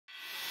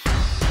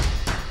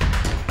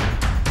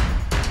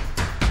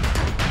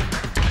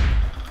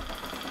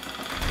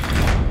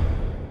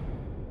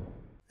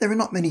There are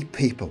not many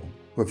people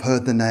who have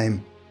heard the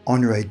name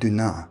Henry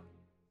Dunant,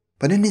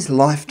 but in his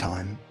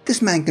lifetime,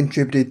 this man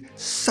contributed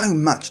so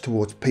much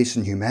towards peace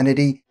and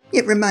humanity,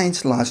 yet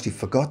remains largely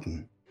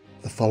forgotten.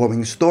 The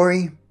following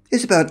story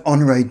is about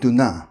Henry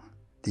Dunant,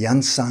 the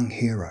unsung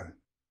hero.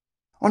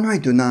 Henry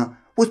Dunant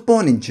was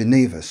born in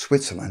Geneva,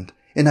 Switzerland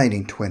in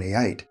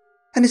 1828,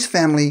 and his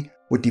family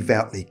were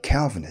devoutly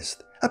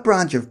Calvinist, a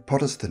branch of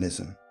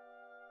Protestantism.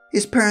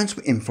 His parents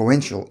were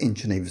influential in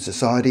Geneva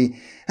society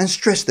and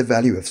stressed the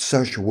value of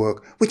social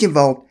work, which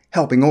involved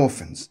helping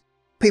orphans,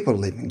 people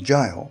leaving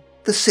jail,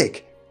 the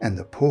sick and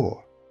the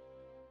poor.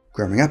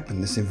 Growing up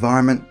in this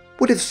environment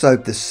would have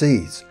sowed the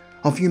seeds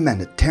of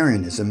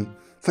humanitarianism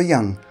for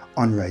young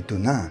Henry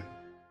Dunant.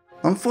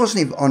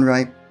 Unfortunately for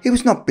Henry, he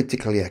was not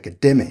particularly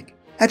academic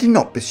and did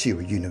not pursue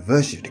a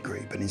university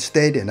degree, but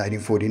instead in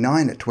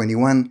 1849 at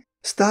 21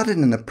 started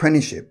an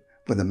apprenticeship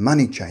with a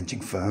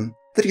money-changing firm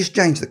that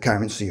exchanged the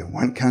currency of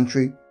one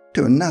country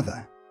to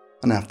another,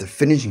 and after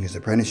finishing his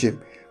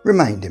apprenticeship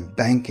remained in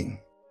banking.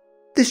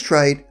 This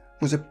trade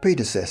was a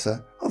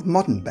predecessor of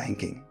modern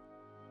banking.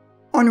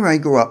 Henry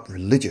grew up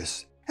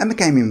religious and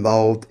became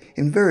involved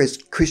in various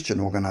Christian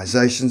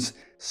organisations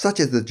such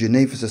as the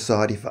Geneva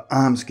Society for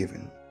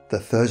Almsgiving, the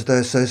Thursday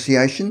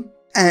Association,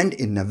 and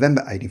in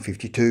November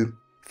 1852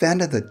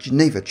 founded the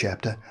Geneva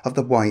chapter of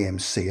the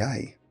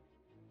YMCA.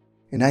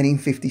 In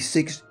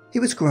 1856 he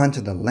was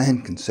granted a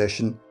land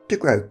concession to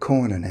grow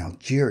corn in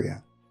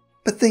Algeria,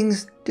 but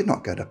things did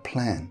not go to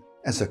plan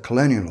as the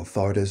colonial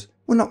authorities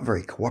were not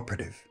very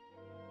cooperative.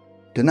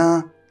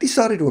 Dunant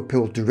decided to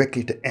appeal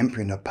directly to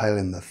Emperor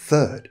Napoleon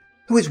III,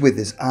 who was with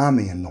his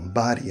army in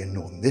Lombardy in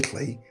northern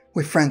Italy,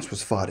 where France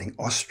was fighting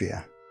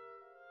Austria.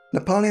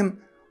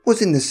 Napoleon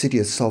was in the city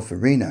of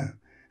Solferino,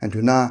 and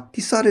Dunant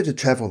decided to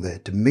travel there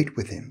to meet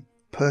with him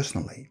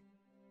personally.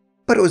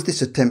 But it was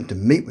this attempt to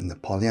meet with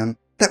Napoleon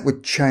that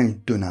would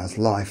change Dunant's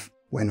life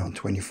when on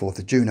 24th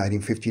of June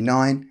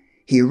 1859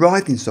 he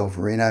arrived in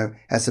Solferino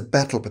as the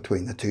battle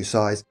between the two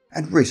sides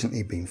had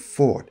recently been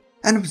fought,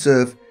 and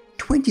observed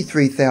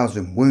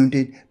 23,000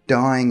 wounded,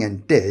 dying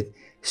and dead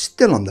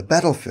still on the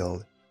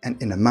battlefield, and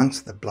in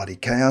amongst the bloody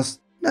chaos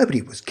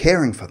nobody was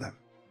caring for them.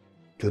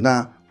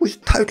 Dunant was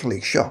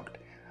totally shocked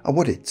at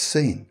what he'd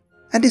seen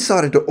and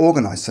decided to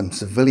organise some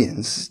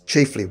civilians,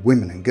 chiefly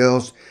women and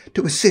girls,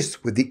 to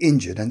assist with the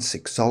injured and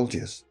sick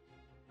soldiers.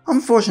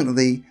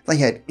 Unfortunately, they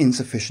had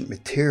insufficient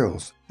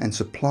materials and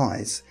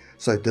supplies,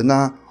 so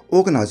Dunant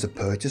organised the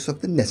purchase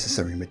of the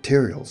necessary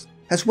materials,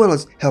 as well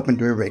as helping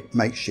to erect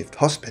makeshift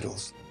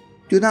hospitals.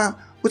 Dunant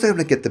was able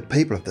to get the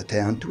people of the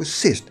town to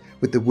assist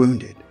with the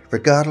wounded,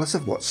 regardless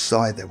of what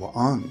side they were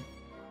on.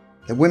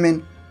 The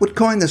women would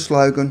coin the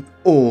slogan,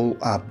 "All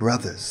are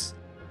brothers."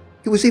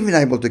 He was even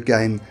able to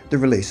gain the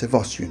release of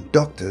Austrian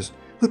doctors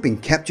who had been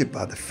captured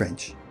by the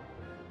French.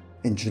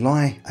 In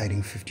July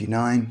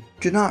 1859,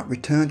 Dunant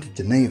returned to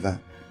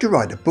Geneva to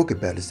write a book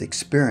about his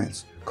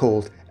experience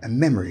called A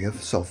Memory of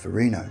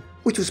Solferino,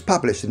 which was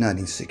published in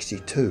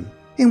 1862,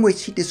 in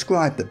which he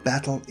described the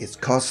battle, its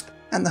cost,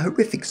 and the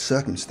horrific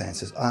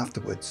circumstances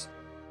afterwards.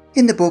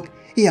 In the book,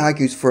 he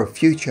argues for a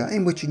future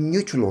in which a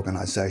neutral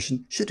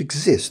organisation should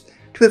exist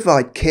to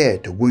provide care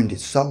to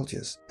wounded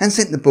soldiers, and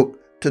sent the book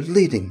to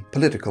leading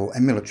political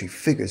and military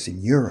figures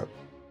in Europe.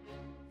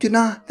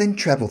 Dunant then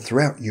travelled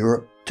throughout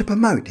Europe to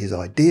promote his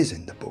ideas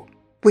in the book,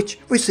 which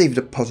received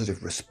a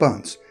positive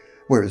response,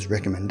 where his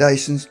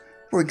recommendations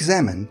were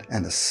examined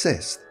and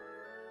assessed.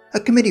 A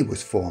committee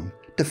was formed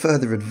to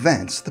further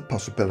advance the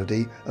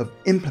possibility of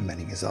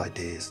implementing his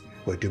ideas,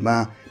 where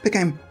Dunant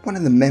became one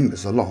of the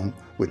members along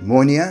with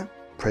Mounier,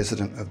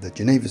 president of the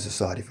Geneva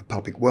Society for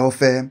Public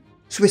Welfare,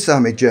 Swiss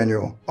Army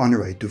General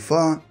Honoré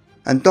Dufour,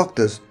 and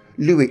doctors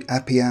Louis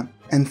Appia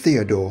and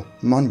Theodore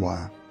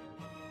Monnoir.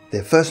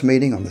 Their first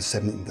meeting on the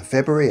 17th of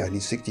February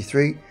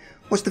 1863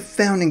 was the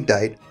founding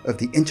date of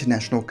the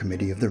International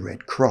Committee of the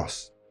Red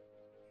Cross.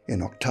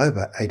 In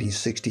October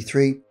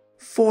 1863,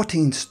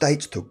 14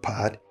 states took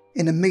part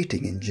in a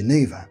meeting in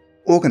Geneva,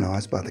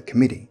 organised by the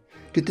committee,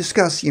 to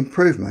discuss the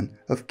improvement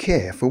of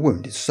care for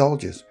wounded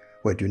soldiers,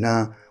 where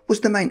Dunant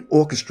was the main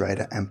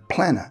orchestrator and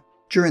planner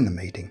during the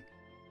meeting.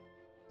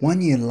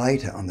 1 year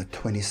later, on the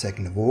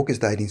 22nd of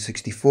August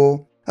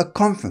 1864, a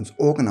conference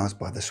organised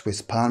by the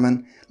Swiss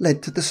Parliament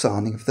led to the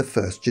signing of the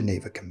First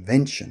Geneva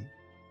Convention.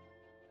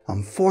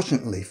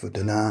 Unfortunately for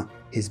Dunant,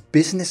 his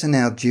business in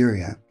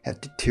Algeria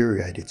had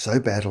deteriorated so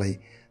badly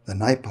that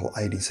in April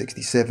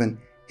 1867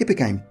 he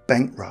became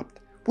bankrupt,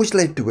 which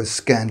led to a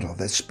scandal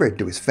that spread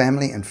to his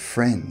family and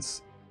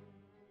friends.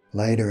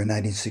 Later in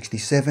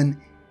 1867,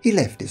 he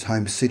left his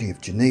home city of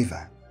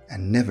Geneva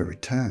and never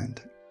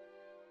returned.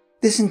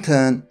 This in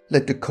turn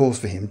led to calls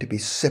for him to be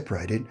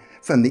separated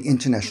from the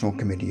International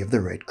Committee of the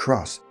Red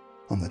Cross.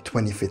 On the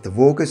 25th of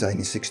August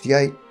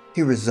 1868,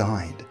 he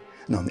resigned,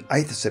 and on the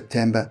 8th of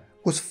September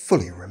was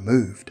fully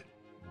removed.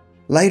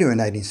 Later in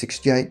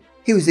 1868,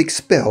 he was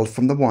expelled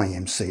from the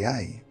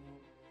YMCA.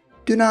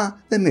 Dunant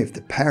then moved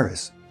to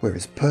Paris, where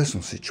his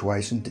personal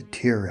situation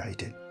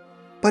deteriorated.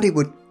 But he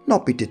would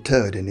not be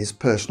deterred in his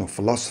personal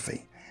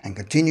philosophy, and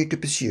continued to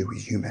pursue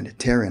his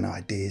humanitarian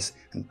ideas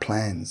and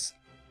plans.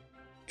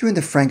 During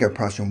the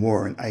Franco-Prussian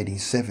War in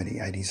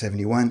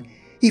 1870-1871,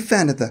 he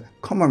founded the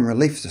Common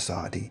Relief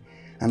Society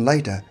and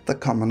later the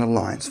Common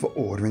Alliance for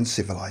Order and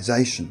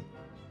Civilization.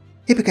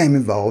 He became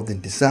involved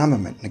in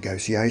disarmament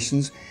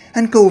negotiations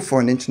and called for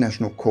an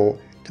international court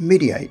to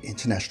mediate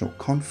international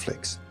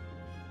conflicts.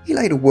 He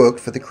later worked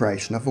for the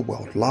creation of a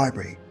world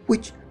library,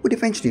 which would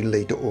eventually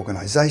lead to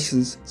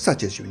organisations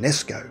such as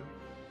UNESCO.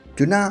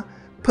 Dunant's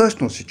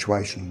personal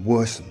situation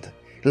worsened,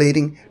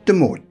 leading to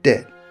more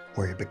debt,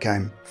 where he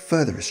became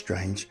further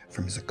estranged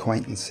from his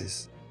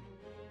acquaintances.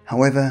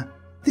 However,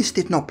 this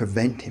did not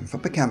prevent him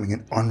from becoming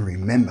an honorary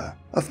member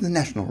of the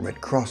National Red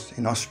Cross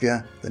in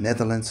Austria, the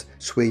Netherlands,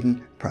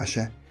 Sweden,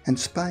 Prussia and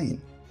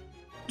Spain.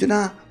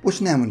 Dunant was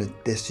now in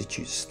a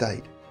destitute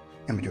state,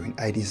 and between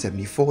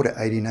 1874 to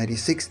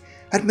 1886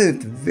 had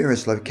moved to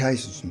various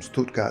locations from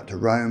Stuttgart to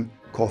Rome,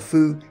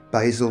 Corfu,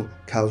 Basel,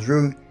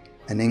 Karlsruhe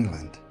and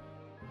England.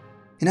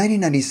 In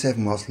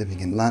 1887, whilst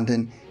living in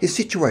London, his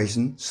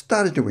situation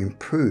started to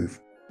improve,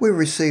 where he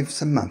received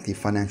some monthly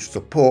financial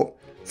support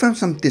from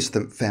some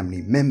distant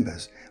family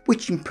members,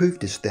 which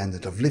improved his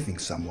standard of living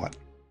somewhat.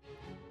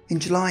 In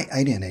July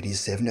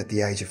 1887, at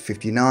the age of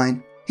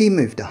 59, he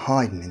moved to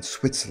Haydn in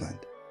Switzerland.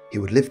 He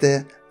would live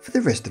there for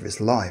the rest of his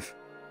life,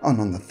 and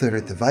on the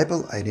 30th of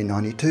April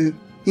 1892,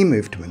 he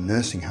moved to a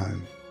nursing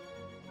home.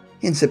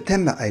 In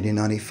September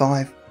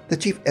 1895, the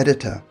chief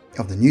editor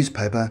of the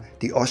newspaper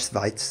Die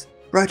Ostschweiz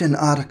wrote an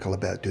article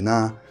about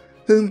Dunant,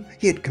 whom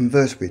he had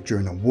conversed with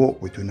during a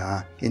walk with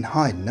Dunant in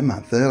Haydn a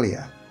month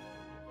earlier.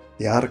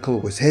 The article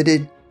was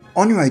headed,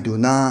 "Henry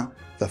Dunant,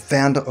 the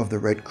founder of the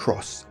Red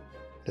Cross."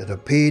 It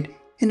appeared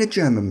in a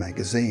German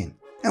magazine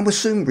and was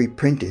soon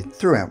reprinted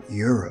throughout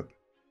Europe.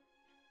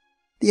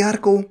 The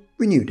article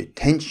renewed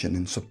attention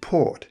and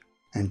support,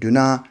 and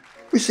Dunant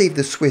received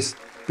the Swiss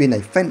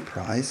Binet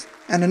Prize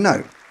and a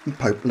note from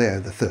Pope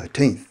Leo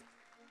XIII.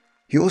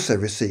 He also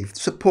received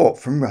support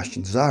from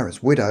Russian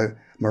Tsar's widow,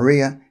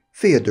 Maria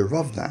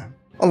Feodorovna,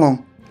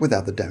 along with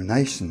other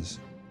donations.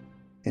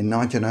 In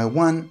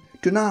 1901,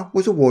 Dunant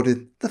was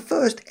awarded the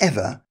first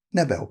ever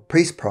Nobel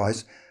Peace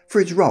Prize for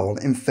his role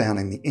in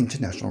founding the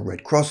International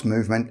Red Cross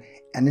movement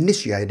and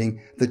initiating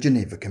the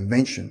Geneva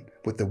Convention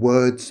with the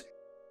words,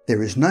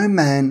 "There is no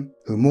man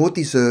who more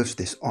deserves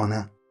this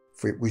honour,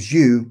 for it was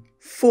you,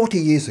 40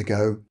 years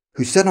ago,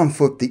 who set on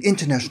foot the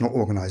international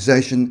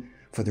organisation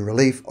for the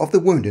relief of the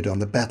wounded on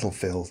the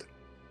battlefield.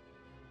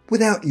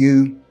 Without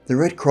you, the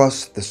Red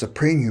Cross, the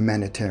supreme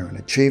humanitarian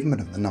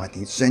achievement of the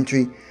 19th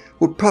century,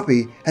 would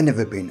probably have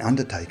never been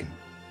undertaken."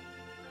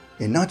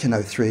 In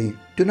 1903,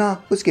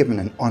 Dunant was given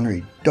an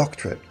honorary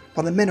doctorate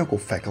by the medical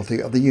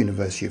faculty of the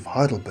University of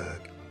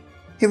Heidelberg.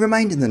 He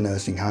remained in the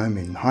nursing home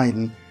in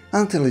Haydn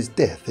until his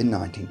death in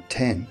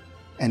 1910,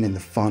 and in the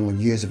final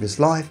years of his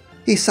life,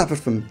 he suffered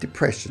from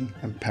depression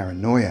and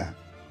paranoia.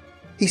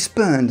 He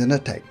spurned and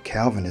attacked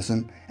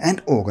Calvinism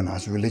and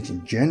organised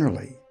religion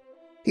generally.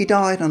 He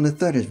died on the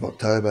 30th of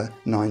October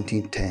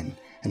 1910,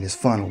 and his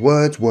final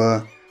words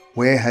were,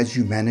 "Where has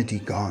humanity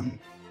gone?"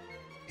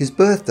 His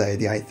birthday,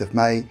 the 8th of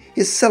May,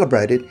 is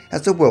celebrated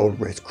as the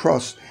World Red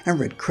Cross and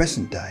Red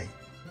Crescent Day.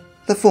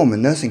 The former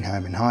nursing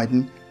home in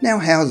Haydn now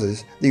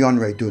houses the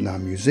Henry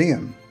Dunant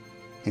Museum.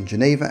 In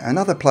Geneva and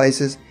other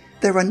places,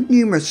 there are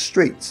numerous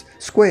streets,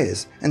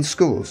 squares and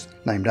schools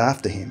named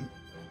after him.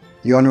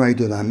 The Henry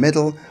Dunant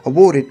Medal,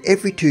 awarded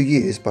every 2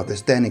 years by the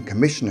Standing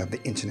Commission of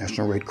the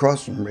International Red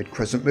Cross and Red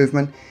Crescent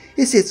Movement,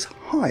 is its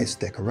highest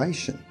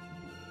decoration.